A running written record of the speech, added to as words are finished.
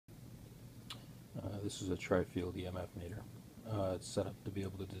This is a tri-field EMF meter. It's set up to be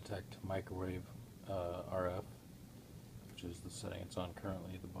able to detect microwave RF, which is the setting it's on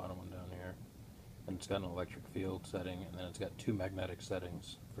currently, the bottom one down here. And it's got an electric field setting, and then it's got two magnetic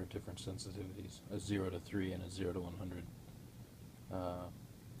settings for different sensitivities, a 0 to 3 and a 0 to 100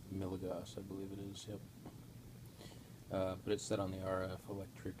 milligauss, I believe it is, yep. But it's set on the RF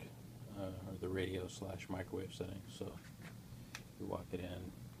electric, or the radio / microwave setting, so you walk it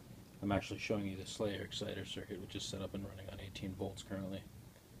in. I'm actually showing you the Slayer exciter circuit, which is set up and running on 18 volts currently.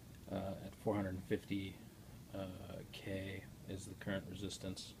 At 450 K is the current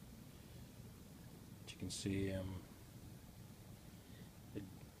resistance. As you can see, I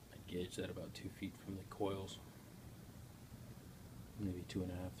gauged that about 2 feet from the coils, maybe 2.5,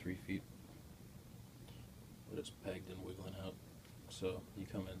 3 feet. But it's pegged and wiggling out, so you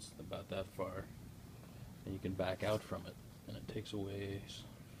come in about that far, and you can back out from it, and it takes a ways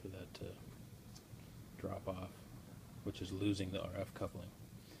for that to drop off, which is losing the RF coupling.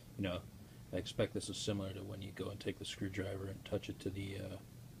 You know, I expect this is similar to when you go and take the screwdriver and touch it to the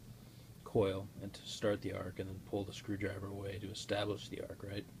coil and to start the arc, and then pull the screwdriver away to establish the arc,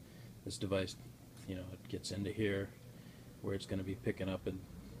 right? This device, you know, it gets into here where it's going to be picking up and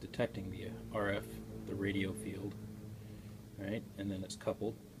detecting the RF, the radio field, right? And then it's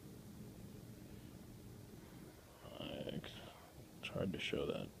coupled. It's hard to show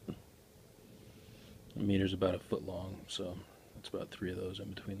that. The meter's about 1 foot long, so it's about 3 of those in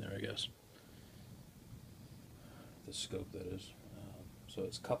between there, I guess. The scope, that is. So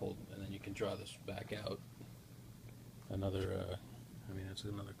it's coupled, and then you can draw this back out another, I mean, it's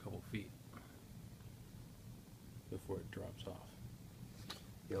another couple feet before it drops off.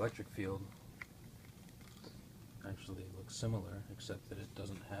 The electric field actually looks similar, except that it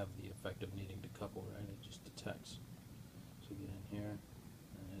doesn't have the effect of needing to couple, right? It just detects. So get in here,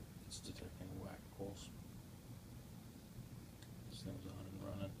 and it's detecting whack pulse. This thing's on and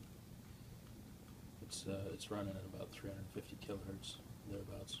running. It's running at about 350 kilohertz,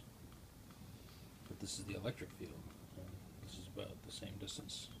 thereabouts. But this is the electric field, and this is about the same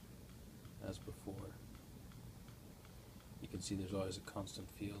distance as before. You can see there's always a constant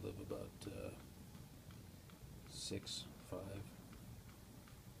field of about 6, 5,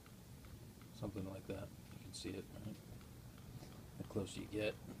 something like that. You can see it, right? The closer you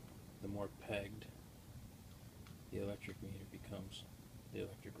get, the more pegged the electric meter becomes, the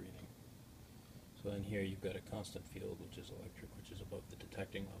electric reading. So in here you've got a constant field, which is electric, which is above the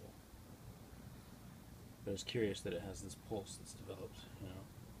detecting level. But it's curious that it has this pulse that's developed, you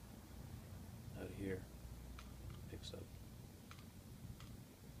know, out here, picks up.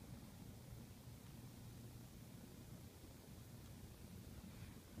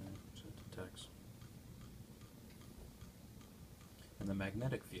 So it detects. And the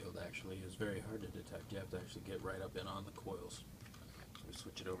magnetic field actually is very hard to detect. You have to actually get right up in on the coils. So we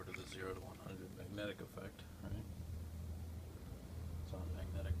switch it over to the 0 to 100 magnetic effect, right? It's on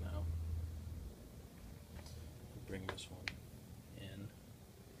magnetic now. Bring this one in.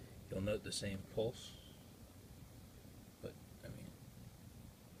 You'll note the same pulse, but I mean,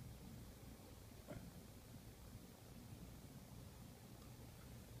 I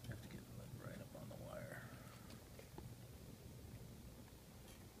have to get it right up on the wire.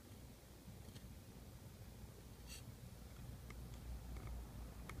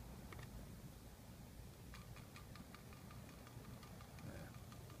 There.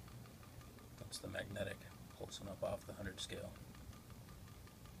 That's the magnetic pulsing up off the 100 scale.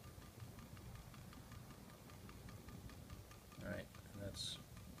 Alright, and that's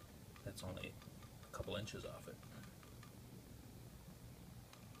only a couple inches off it.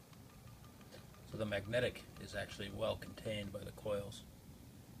 So the magnetic is actually well contained by the coils.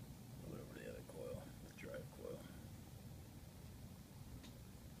 Move it over to the other coil, the drive coil.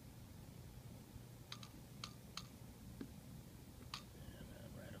 And then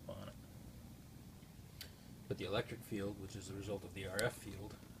right up on it. But the electric field, which is the result of the RF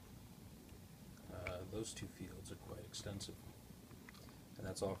field, those two fields are quite extensive. And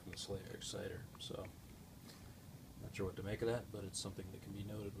that's all from the Slayer exciter, so not sure what to make of that, but it's something that can be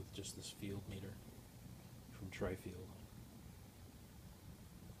noted with just this field meter from Tri-Field.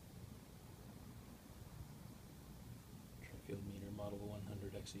 Tri-Field meter model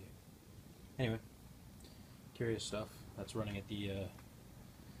 100XE. Anyway, curious stuff. That's running at the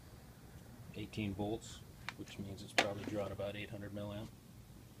 18 volts, which means it's probably drawn about 800 milliamp.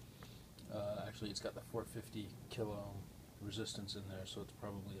 Actually, it's got the 450 kilo ohm resistance in there, so it's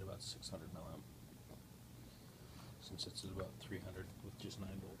probably at about 600 milliamp, since it's at about 300 with just 9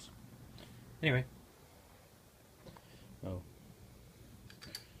 volts. Anyway,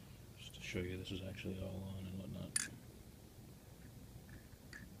 just to show you this is actually all on and